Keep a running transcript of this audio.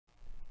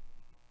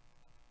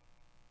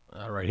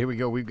All right, here we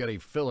go. We've got a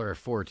filler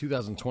for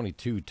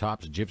 2022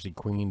 Topps Gypsy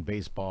Queen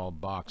Baseball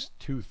Box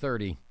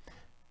 230.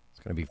 It's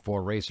going to be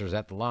 4 racers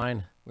at the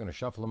line. We're going to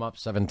shuffle them up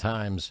 7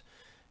 times.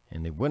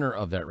 And the winner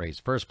of that race,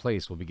 first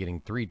place, will be getting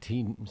 3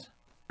 teams,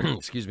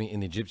 excuse me, in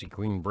the Gypsy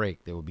Queen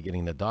break. They will be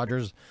getting the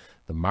Dodgers,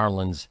 the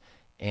Marlins,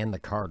 and the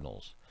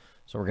Cardinals.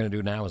 So what we're going to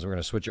do now is we're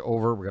going to switch it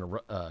over. We're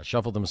going to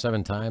shuffle them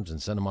 7 times and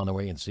send them on the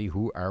way and see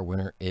who our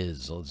winner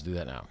is. So let's do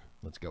that now.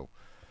 Let's go.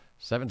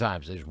 7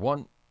 times. There's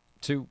 1,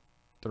 2,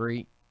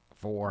 3,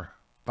 4,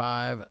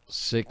 5,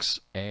 6,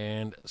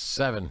 and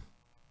 7.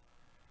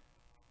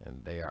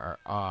 And they are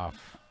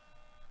off.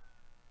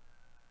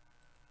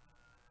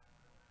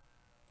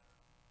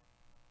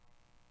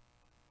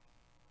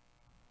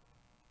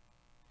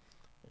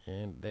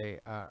 And they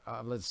are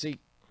off. Let's see.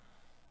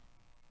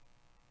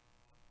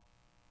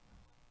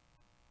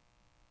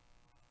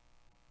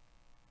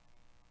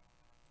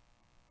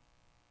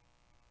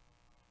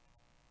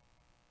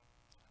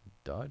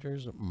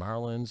 Dodgers,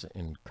 Marlins,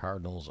 and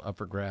Cardinals up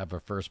for grab for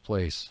first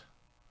place.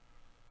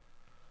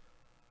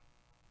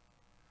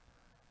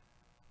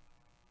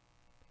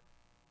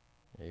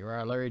 There you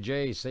are, Larry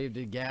J. Saved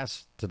the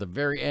gas to the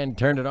very end,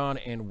 turned it on,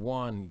 and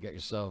won. You got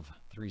yourself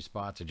 3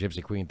 spots at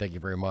Gypsy Queen. Thank you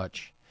very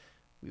much.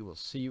 We will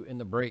see you in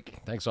the break.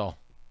 Thanks all.